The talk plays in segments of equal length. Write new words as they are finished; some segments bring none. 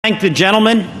Thank the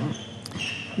gentleman.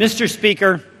 Mr.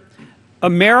 Speaker,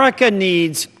 America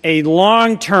needs a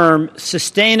long-term,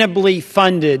 sustainably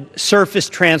funded surface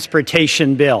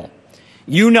transportation bill.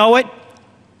 You know it.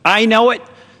 I know it.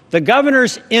 The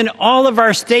governors in all of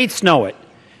our states know it.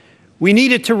 We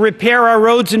need it to repair our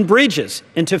roads and bridges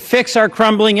and to fix our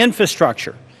crumbling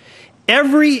infrastructure.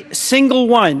 Every single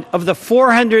one of the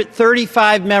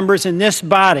 435 members in this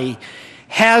body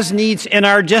has needs in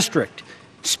our district.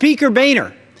 Speaker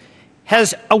Boehner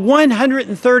has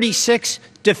 136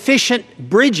 deficient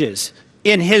bridges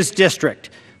in his district.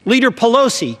 Leader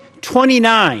Pelosi,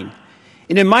 29.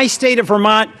 And in my state of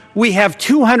Vermont, we have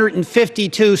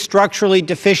 252 structurally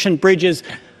deficient bridges.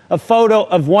 A photo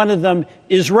of one of them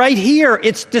is right here.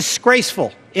 It's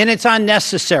disgraceful and it's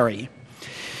unnecessary.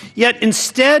 Yet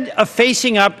instead of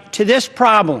facing up to this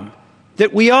problem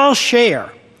that we all share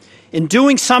and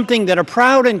doing something that a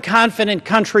proud and confident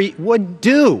country would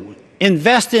do,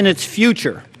 invest in its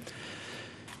future,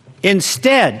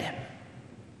 instead,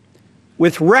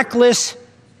 with reckless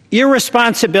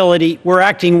irresponsibility, we're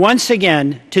acting once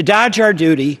again to dodge our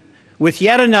duty with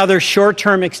yet another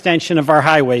short-term extension of our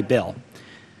highway bill.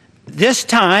 This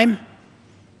time,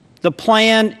 the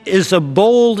plan is a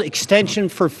bold extension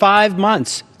for 5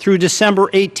 months through December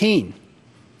 18.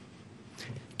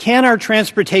 Can our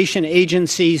transportation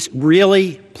agencies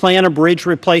really plan a bridge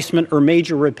replacement or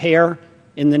major repair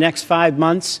in the next 5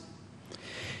 months?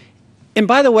 And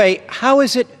by the way, how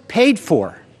is it paid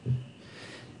for?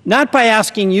 Not by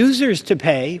asking users to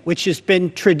pay, which has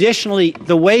been traditionally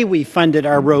the way we funded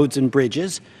our roads and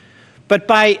bridges, but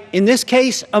by, in this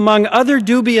case, among other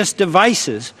dubious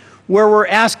devices, where we're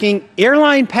asking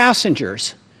airline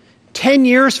passengers 10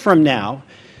 years from now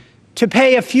to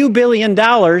pay a few $1 billion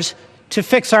to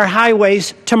fix our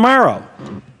highways tomorrow.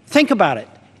 Think about it.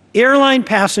 Airline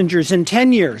passengers in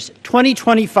 10 years,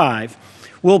 2025,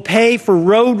 will pay for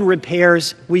road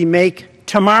repairs we make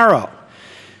tomorrow.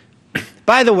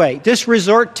 By the way, this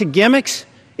resort to gimmicks,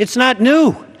 it's not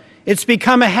new. It's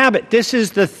become a habit. This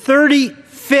is the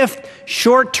 35th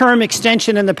short-term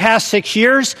extension in the past 6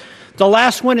 years. The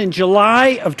last one in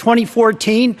July of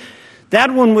 2014.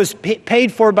 That one was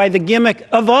paid for by the gimmick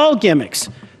of all gimmicks,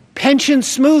 pension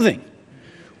smoothing.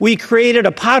 We created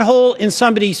a pothole in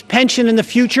somebody's pension in the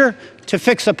future to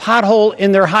fix a pothole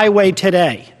in their highway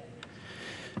today.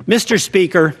 Mr.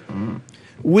 Speaker,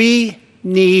 we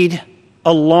need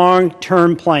a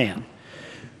long-term plan.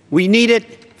 We need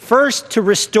it first to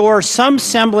restore some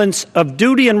semblance of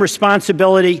duty and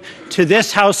responsibility to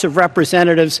this House of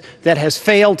Representatives that has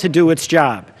failed to do its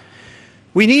job.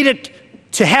 We need it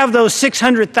to have those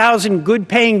 600,000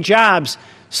 good-paying jobs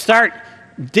start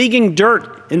digging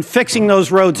dirt and fixing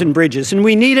those roads and bridges. And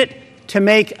we need it to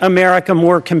make America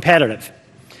more competitive.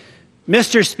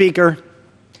 Mr. Speaker,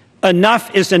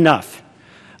 enough is enough.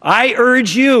 I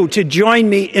urge you to join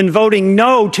me in voting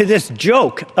no to this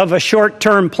joke of a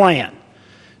short-term plan.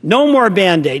 No more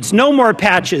Band-Aids, no more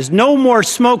patches, no more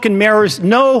smoke and mirrors,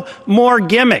 no more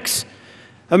gimmicks.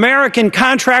 American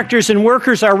contractors and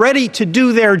workers are ready to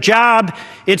do their job.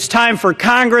 It's time for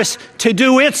Congress to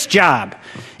do its job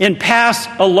and pass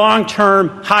a long-term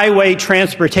highway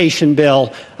transportation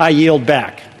bill. I yield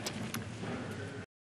back.